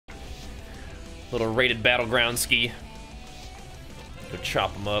Little rated battleground ski. Go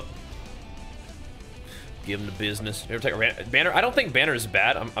chop them up. Give them the business. You ever take a banner? I don't think banner is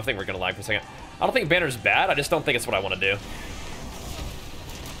bad. I think we're gonna lag for a second. I don't think banner is bad. I just don't think it's what I want to do.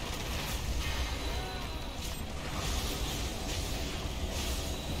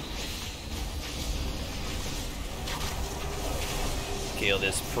 Kill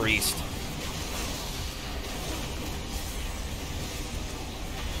this priest.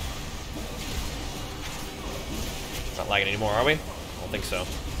 Not lagging anymore, are we? I don't think so.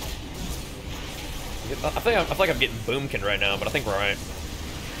 I feel like I'm getting boomkin right now, but I think we're alright.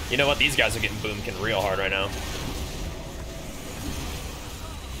 You know what? These guys are getting boomkin real hard right now.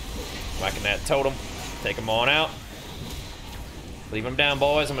 Whacking that totem. Take them on out. Leave them down,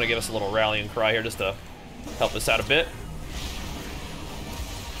 boys. I'm going to give us a little rallying cry here just to help us out a bit.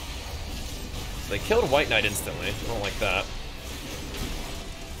 They killed White Knight instantly. I don't like that.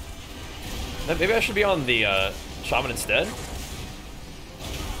 Maybe I should be on the Shaman instead?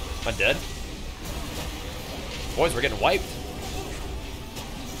 Am I dead? Boys, we're getting wiped.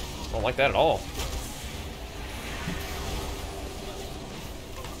 I don't like that at all.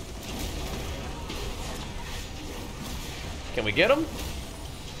 Can we get him?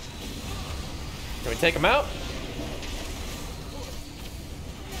 Can we take him out?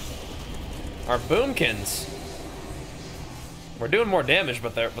 Our boomkins. We're doing more damage,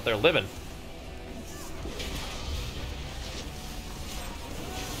 but they're living.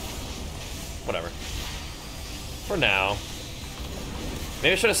 Whatever. For now.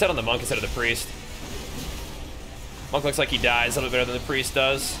 Maybe I should have set on the monk instead of the priest. Monk looks like he dies a little bit better than the priest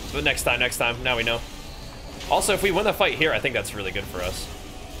does. But next time, now we know. Also, if we win the fight here, I think that's really good for us.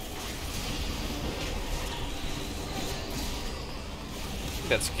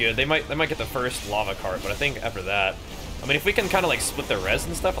 That's good. They might get the first lava cart, but I think after that, I mean, if we can kind of like split the res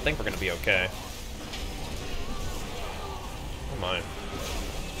and stuff, I think we're gonna be okay. Oh my.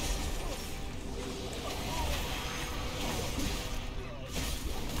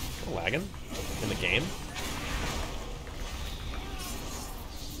 Lagging in the game.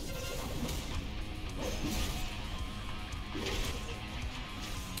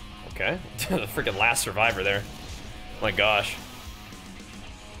 Okay, the freaking last survivor there. Oh my gosh.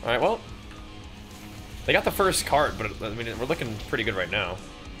 All right, well, they got the first cart, but I mean, we're looking pretty good right now.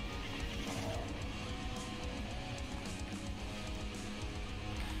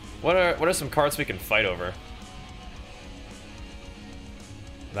 What are some carts we can fight over?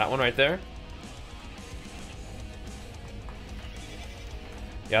 That one right there?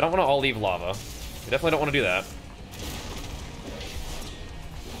 Yeah, I don't want to all leave lava. We definitely don't want to do that.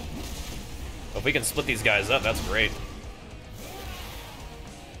 But if we can split these guys up, that's great.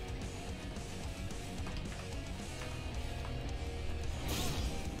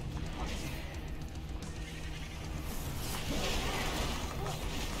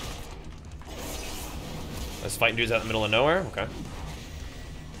 Let's fight dudes out in the middle of nowhere? Okay.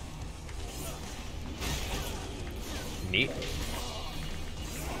 Neat.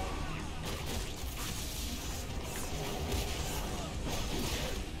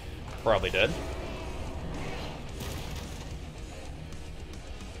 Probably dead.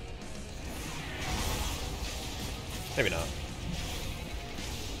 Maybe not.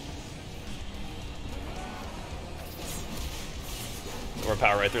 We're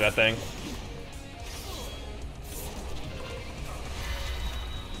power right through that thing.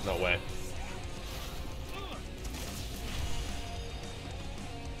 No way.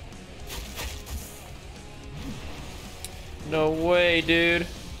 No way, dude.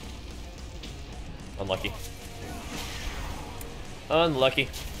 Unlucky. Unlucky.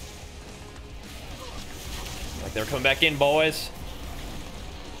 Like they're coming back in, boys.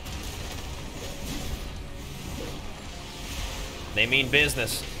 They mean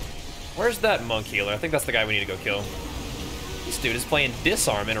business. Where's that monk healer? I think that's the guy we need to go kill. This dude is playing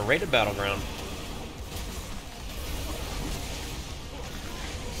disarm in a rated battleground.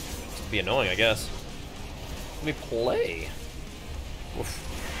 Just be annoying, I guess. Let me play. Oof.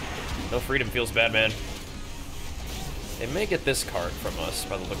 No freedom feels bad, man. They may get this card from us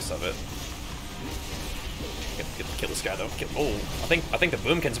by the looks of it. Get to kill this guy though. Oh, I think the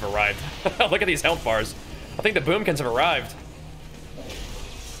boomkins have arrived. Look at these health bars. I think the boomkins have arrived.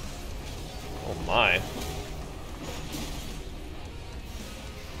 Oh my.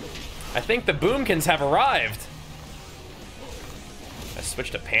 I think the boomkins have arrived. I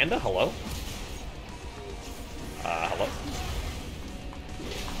switched to panda. Hello. Hello. I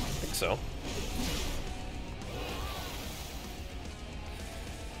think so.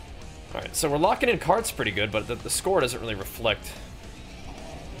 Alright, so we're locking in cards pretty good, but the score doesn't really reflect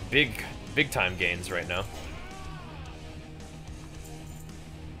big big time gains right now.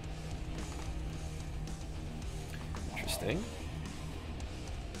 Interesting.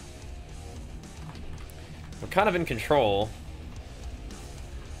 We're kind of in control.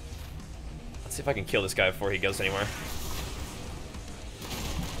 Let's see if I can kill this guy before he goes anywhere.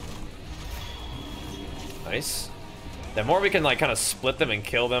 Nice. The more we can like kind of split them and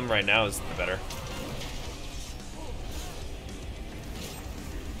kill them right now is the better.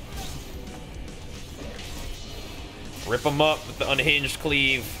 Rip them up with the unhinged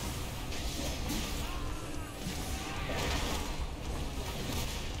cleave.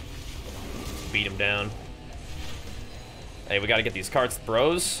 Beat him down. Hey, we gotta get these carts,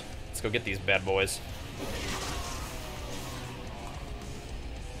 bros. Let's go get these bad boys.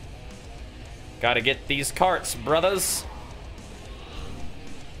 Gotta get these carts, brothers.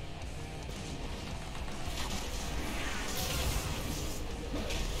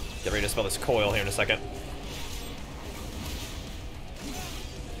 Get ready to spell this coil here in a second.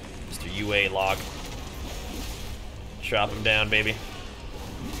 Mr. UA log. Chop him down, baby.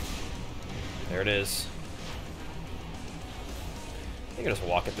 There it is. I think I just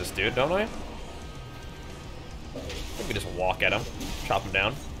walk at this dude, don't I? I think we just walk at him. Chop him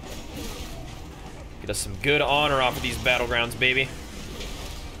down. Get us some good honor off of these battlegrounds, baby.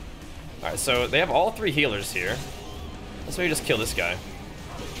 Alright, so they have all 3 healers here. Let's maybe just kill this guy.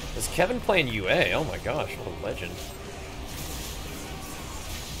 Is Kevin playing UA? Oh my gosh, what a legend.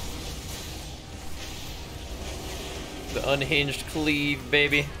 The unhinged cleave,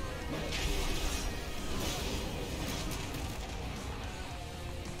 baby.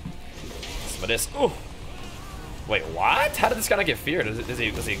 Some of this. Ooh. Wait, what? How did this guy not get feared? Was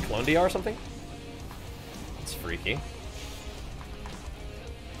he clone DR or something? That's freaky.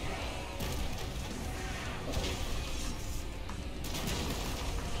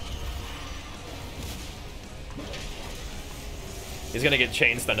 He's gonna get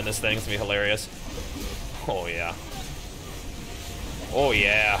chain stunned in this thing. It's gonna be hilarious. Oh yeah. Oh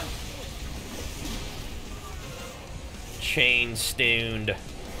yeah. Chain stuned.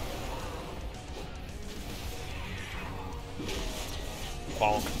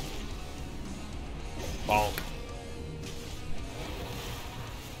 Bonk. Bonk.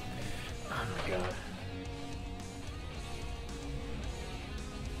 Oh my god.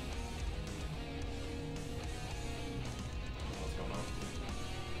 What's going on?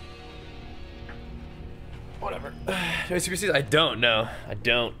 Whatever. No CPCs? I don't know. I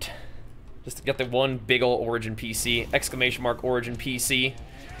don't. Just got the one big ol' Origin PC. Exclamation mark Origin PC.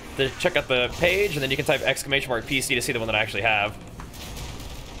 To check out the page, and then you can type exclamation mark PC to see the one that I actually have.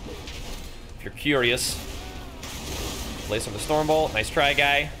 If you're curious. Blaze from the Stormbolt. Nice try,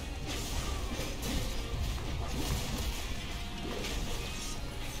 guy.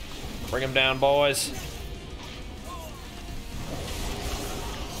 Bring him down, boys.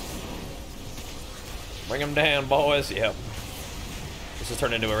 Bring him down, boys. Yep. This has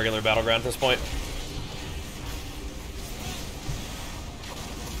turned into a regular battleground at this point.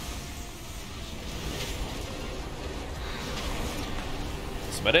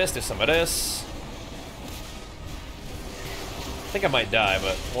 Some of this, do some of this. I think I might die,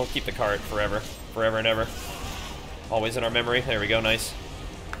 but we'll keep the cart forever. Forever and ever. Always in our memory. There we go, nice.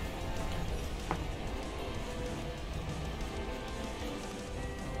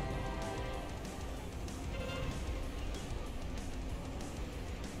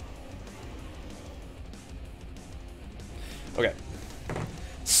 Okay.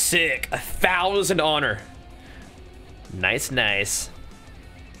 Sick. 1,000 honor. Nice, nice.